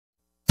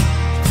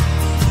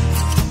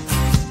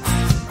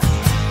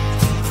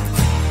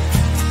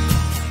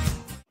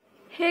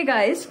Hey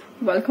guys,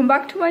 welcome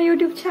back to my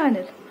YouTube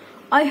channel.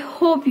 I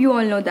hope you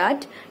all know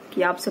that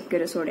कि आप सबके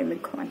रसोड़े में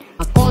कौन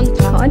है?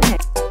 कौन है?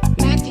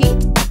 मैं थी,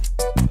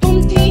 तुम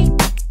थी,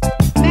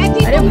 मैं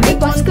थी। अरे भाई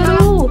बस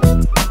करो,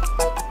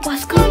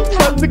 बस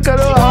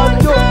करो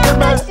हाथ जोड़ के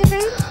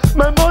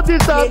मैं मोदी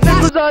साहब से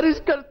गुजारिश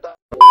करता।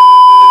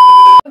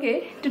 Okay,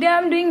 today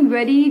I'm doing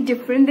very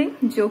different thing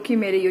जो कि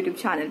मेरे YouTube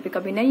चैनल पे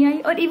कभी नहीं आई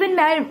और इवन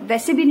मैं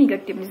वैसे भी नहीं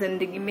करती अपनी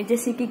जिंदगी में,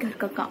 जैसे कि घर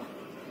का काम।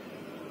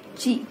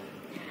 जी,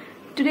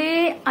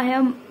 today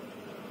I'm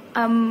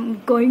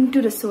going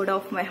to Rasode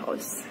of my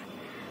house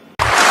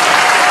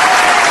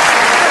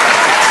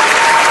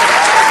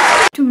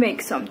to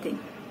make something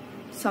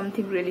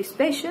really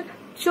special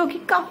जो कि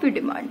काफी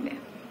डिमांड में,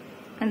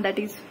 and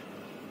that is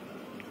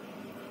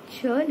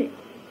chole.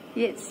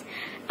 Yes,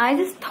 I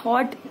just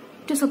thought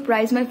to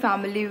surprise my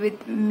family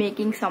with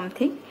making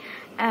something,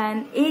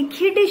 and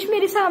एक ही डिश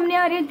मेरे सामने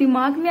आ रही है,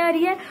 दिमाग में आ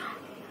रही है,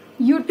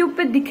 YouTube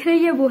पे दिख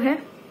रही है, वो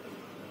है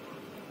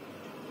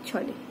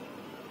छोले।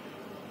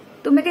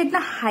 तो मैं क्या इतना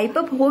हाइप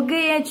अप हो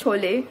गए हैं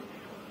छोले,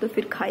 तो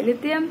फिर खा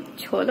लेते हैं हम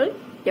छोले,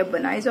 या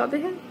बनाए जाते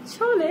हैं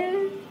chole.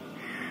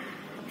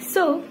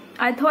 So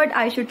I thought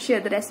I should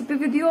share the recipe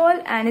with you all,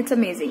 and it's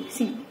amazing.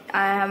 See,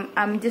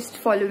 I'm just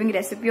following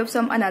recipe of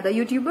some another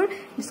YouTuber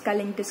जिसका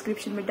link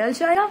description में डल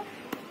जाएगा।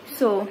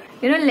 So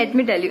let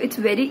me tell you,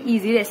 it's very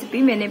easy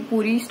recipe. मैंने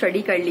पूरी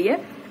study कर ली है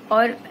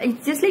और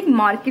it's just like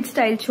market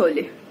style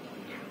chole.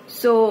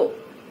 So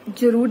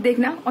जरूर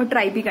देखना और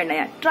ट्राई भी करना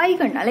यार, ट्राई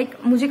करना, लाइक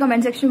मुझे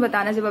कमेंट सेक्शन में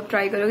बताना जब आप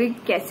ट्राई करोगे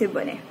कैसे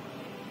बने।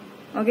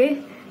 Okay,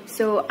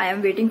 so I am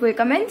waiting for your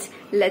comments.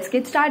 Let's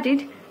get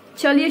started.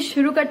 चलिए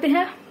शुरू करते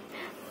हैं।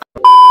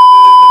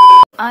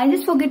 I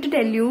just forget to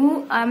tell you,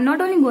 I'm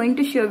not only going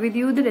to share with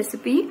you the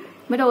recipe,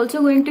 but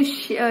also going to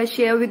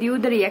share with you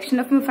the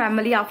reaction of my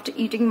family after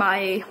eating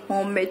my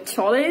homemade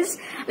choles.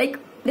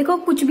 Like देखो,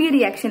 कुछ भी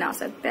reaction आ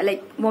सकता है,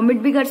 like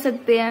vomit भी कर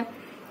सकते हैं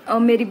और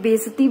मेरी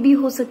बेइज्जती भी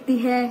हो सकती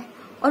है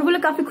और वो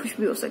लोग काफी खुश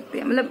भी हो सकते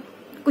हैं, मतलब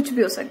कुछ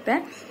भी हो सकता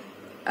है।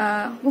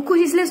 वो खुश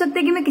इसलिए हो सकता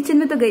है कि मैं किचन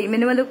में तो गई,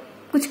 मैंने मतलब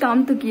कुछ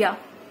काम तो किया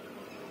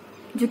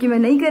जो कि मैं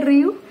नहीं कर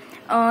रही हूँ,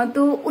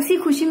 तो उसी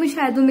खुशी में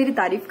शायद वो मेरी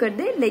तारीफ कर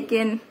दे।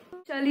 लेकिन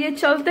चलिए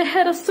चलते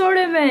हैं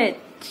रसोड़े में।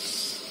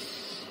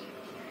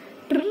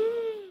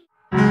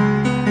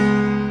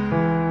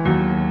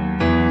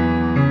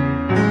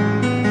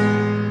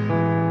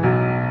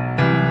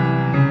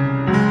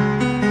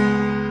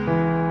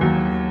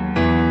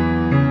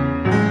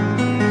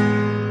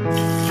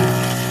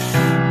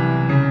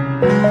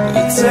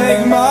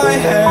 Take my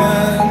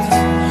hand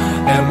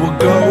and we'll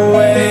go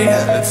away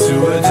to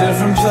a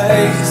different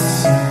place,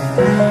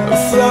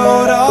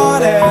 float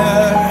on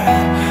air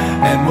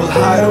and we'll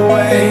hide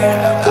away.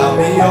 I'll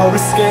be your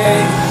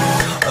escape.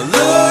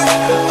 Look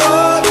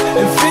up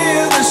and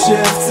feel the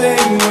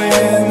shifting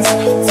winds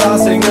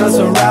tossing us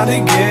around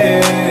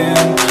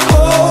again.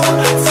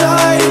 Hold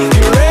tight,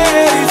 get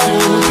ready to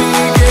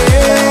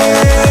begin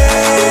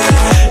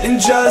and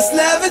just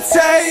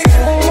levitate.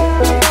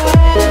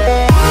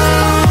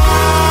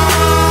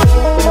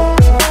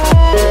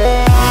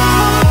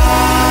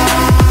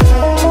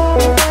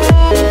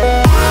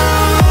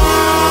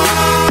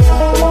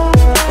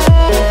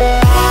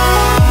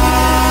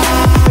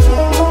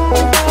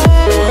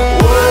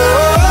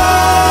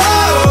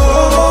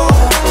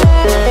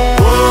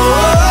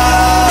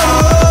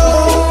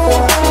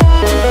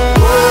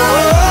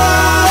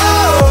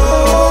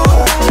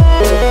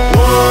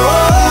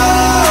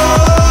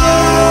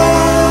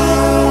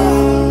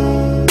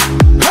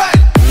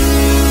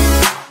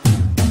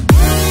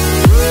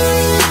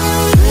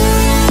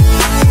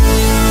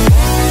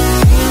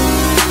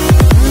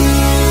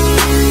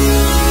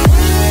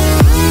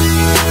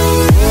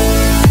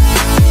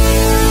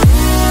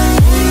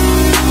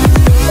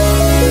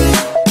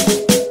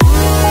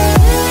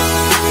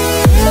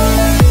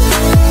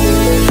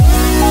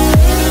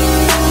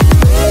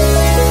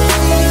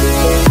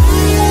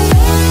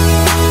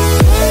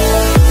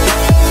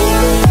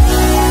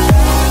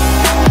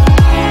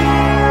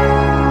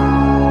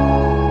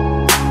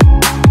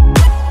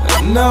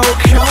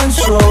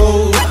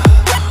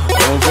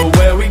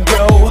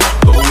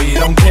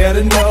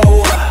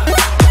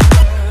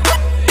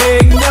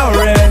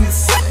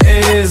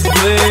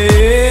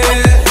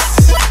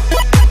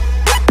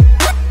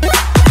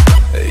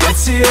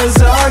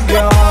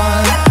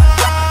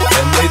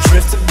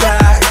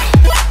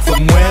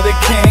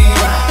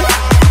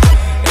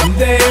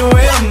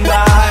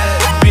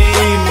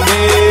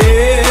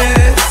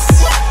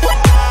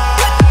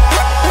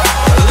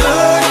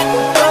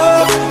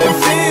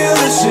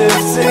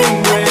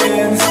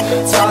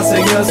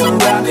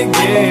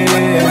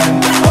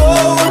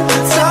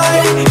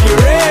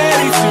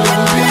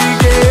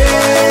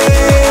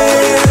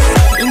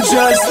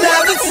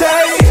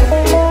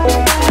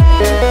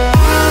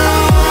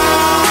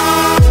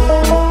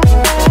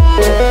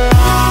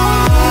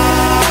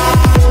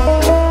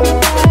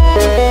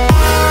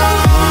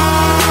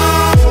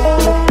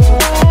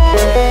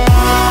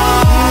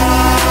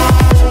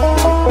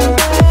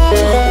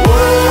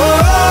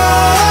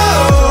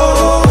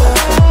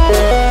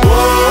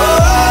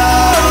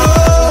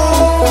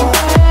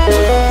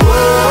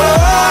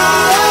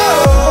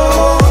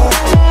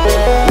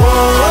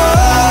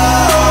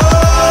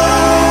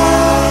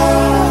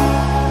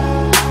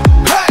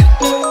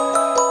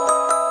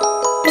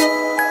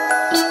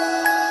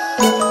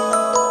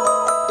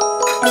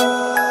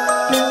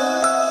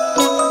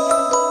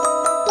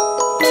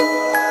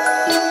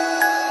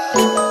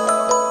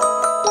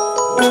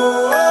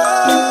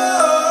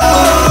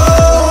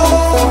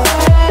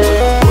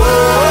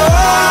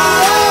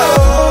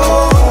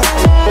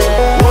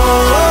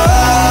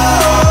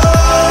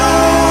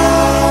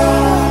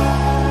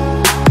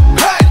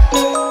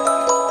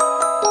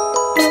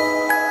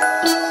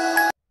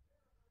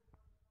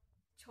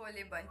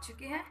 Chole बन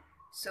चुके हैं.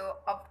 So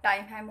अब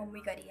time है mummy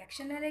का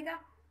reaction लेने का.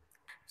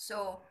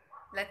 So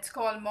let's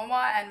call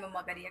mamma and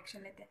मम्मा का reaction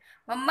लेते हैं.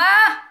 मम्मा.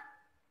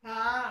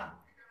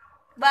 हाँ.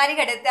 बारी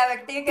खड़े थे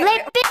बैठते हैं.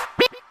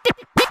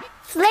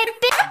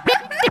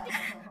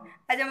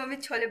 अच्छा मम्मी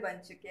छोले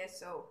बन चुके हैं.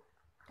 So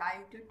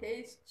time to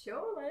taste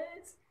chole.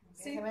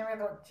 देखने में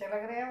तो अच्छे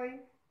लग रहे हैं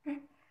भाई.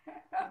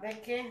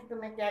 देखिए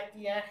तूने क्या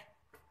किया है.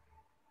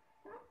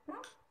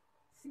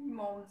 See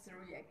mom's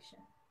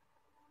reaction.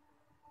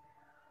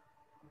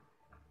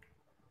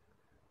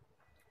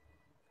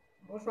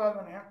 बहुत स्वाद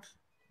बने हैं.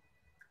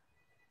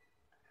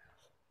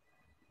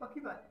 पक्की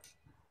बात.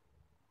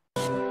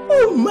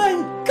 Oh my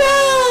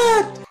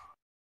God!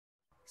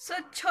 So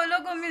छोलों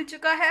को मिल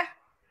चुका है.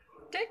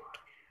 ठीक.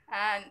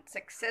 And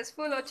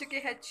successful हो चुके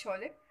हैं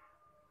chole.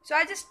 So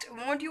I just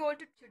want you all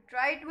to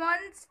try it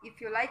once.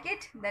 If you like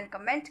it, then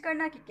comment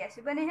करना कि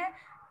कैसे बने हैं.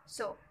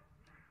 So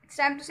it's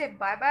time to say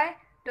bye bye.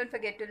 Don't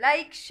forget to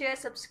like, share,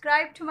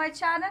 subscribe to my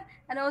channel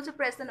and also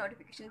press the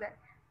notification bell.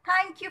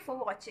 Thank you for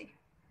watching.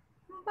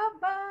 Bye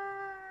bye.